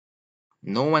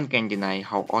No one can deny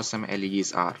how awesome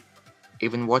LEDs are.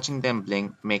 Even watching them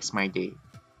blink makes my day.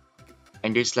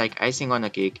 And it's like icing on a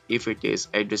cake if it is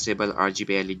addressable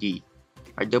RGB LED,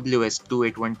 or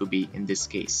WS2812B in this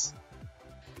case.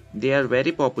 They are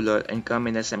very popular and come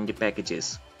in assembly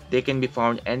packages. They can be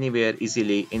found anywhere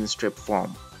easily in strip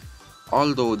form.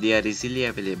 Although they are easily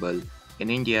available, in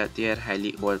India they are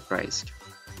highly overpriced.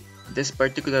 This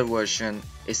particular version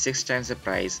is 6 times the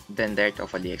price than that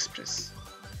of AliExpress.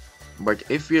 But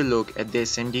if you look at the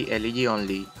SMD LED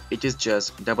only, it is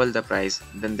just double the price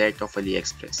than that of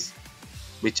AliExpress,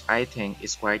 which I think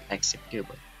is quite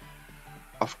acceptable.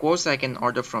 Of course I can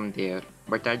order from there,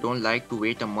 but I don't like to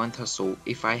wait a month or so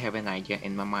if I have an idea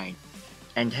in my mind.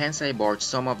 And hence I bought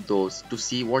some of those to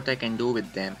see what I can do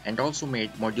with them, and also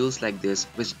made modules like this,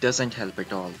 which doesn't help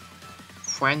at all.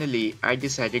 Finally, I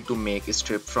decided to make a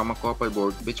strip from a copper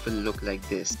board which will look like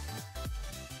this.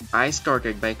 I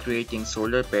started by creating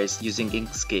solder pads using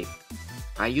Inkscape.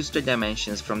 I used the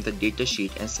dimensions from the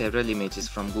datasheet and several images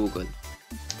from Google.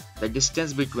 The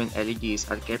distance between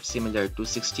LEDs are kept similar to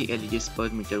 60 LEDs per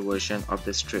meter version of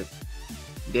the strip.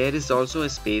 There is also a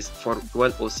space for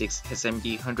 1206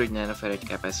 SMD 100 nanofarad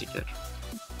capacitor.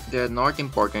 They are not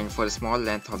important for a small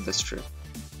length of the strip.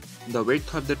 The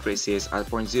width of the traces are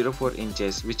 0.04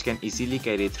 inches, which can easily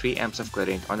carry 3 amps of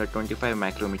current on a 25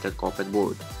 micrometer copper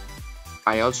board.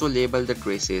 I also label the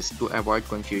traces to avoid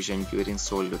confusion during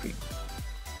soldering.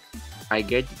 I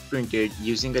get it printed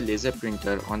using a laser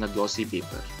printer on a glossy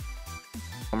paper.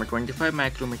 From a 25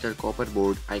 micrometer copper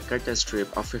board, I cut a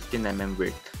strip of 15 mm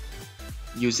width.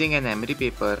 Using an emery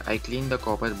paper, I cleaned the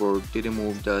copper board to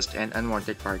remove dust and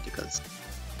unwanted particles.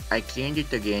 I cleaned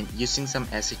it again using some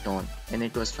acetone, and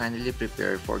it was finally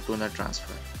prepared for toner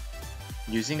transfer.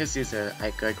 Using a scissor,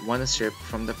 I cut one strip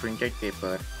from the printed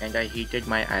paper and I heated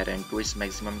my iron to its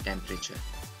maximum temperature.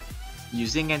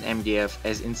 Using an MDF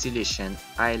as insulation,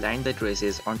 I aligned the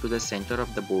traces onto the center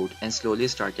of the board and slowly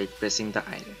started pressing the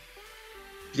iron.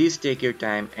 Please take your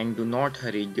time and do not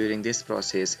hurry during this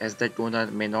process, as the toner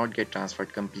may not get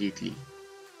transferred completely.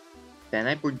 Then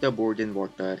I put the board in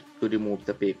water to remove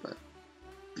the paper.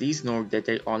 Please note that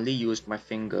I only used my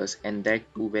fingers, and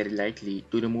that too very lightly,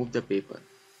 to remove the paper.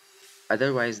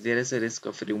 Otherwise, there is a risk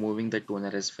of removing the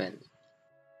toner as well.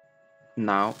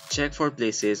 Now check for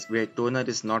places where toner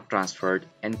is not transferred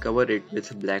and cover it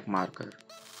with black marker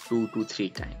 2 to 3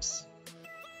 times.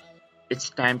 It's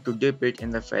time to dip it in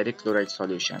the ferric chloride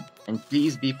solution, and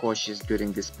please be cautious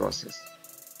during this process.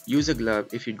 Use a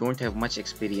glove if you don't have much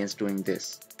experience doing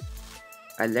this.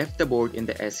 I left the board in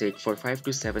the acid for 5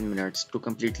 to 7 minutes to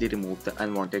completely remove the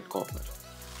unwanted copper.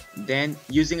 Then,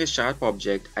 using a sharp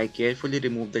object, I carefully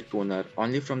removed the toner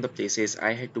only from the places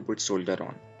I had to put solder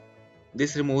on.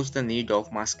 This removes the need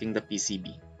of masking the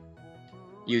PCB.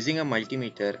 Using a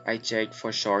multimeter, I checked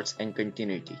for shorts and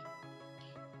continuity.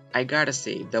 I gotta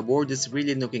say, the board is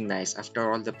really looking nice after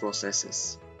all the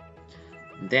processes.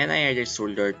 Then I added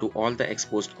solder to all the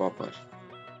exposed copper.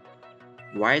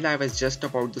 While I was just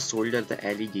about to solder the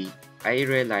LED, I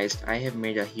realized I have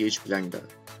made a huge blunder.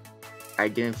 I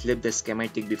didn't flip the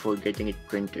schematic before getting it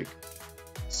printed.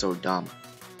 So dumb.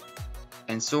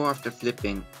 And so after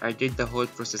flipping, I did the whole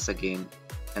process again,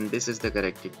 and this is the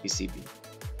corrected PCB.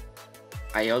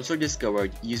 I also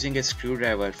discovered using a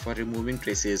screwdriver for removing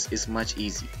traces is much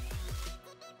easier.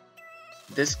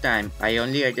 This time, I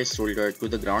only added solder to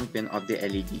the ground pin of the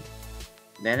LED.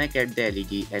 Then I kept the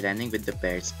LED aligning with the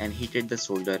pads and heated the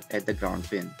solder at the ground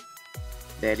pin.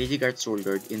 The LED got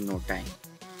soldered in no time.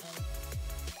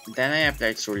 Then I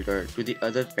applied solder to the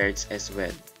other pads as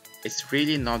well. It's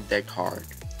really not that hard.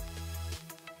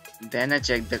 Then I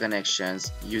checked the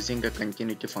connections using the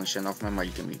continuity function of my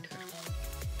multimeter.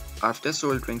 After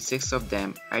soldering 6 of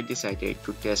them, I decided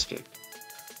to test it.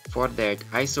 For that,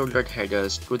 I soldered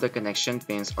headers to the connection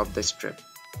pins of the strip.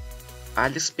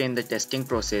 I'll explain the testing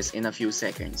process in a few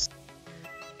seconds.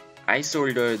 I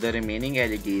soldered the remaining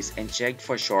LEDs and checked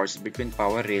for shorts between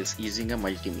power rails using a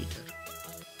multimeter.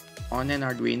 On an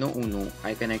Arduino Uno,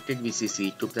 I connected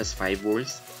VCC to +5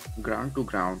 volts, ground to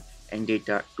ground, and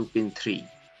data to pin 3.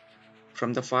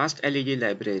 From the fast LED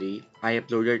library, I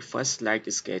uploaded first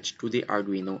light sketch to the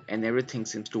Arduino, and everything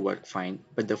seems to work fine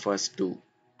but the first two.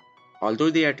 Although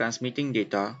they are transmitting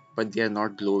data, but they are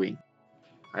not glowing.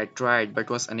 I tried but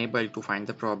was unable to find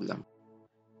the problem.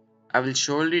 I will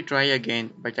surely try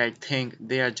again, but I think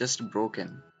they are just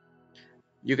broken.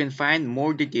 You can find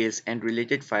more details and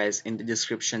related files in the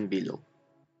description below.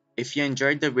 If you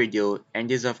enjoyed the video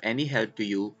and is of any help to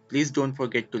you, please don't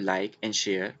forget to like and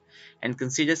share, and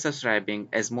consider subscribing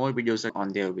as more videos are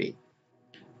on their way.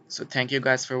 So thank you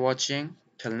guys for watching.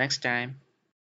 Till next time.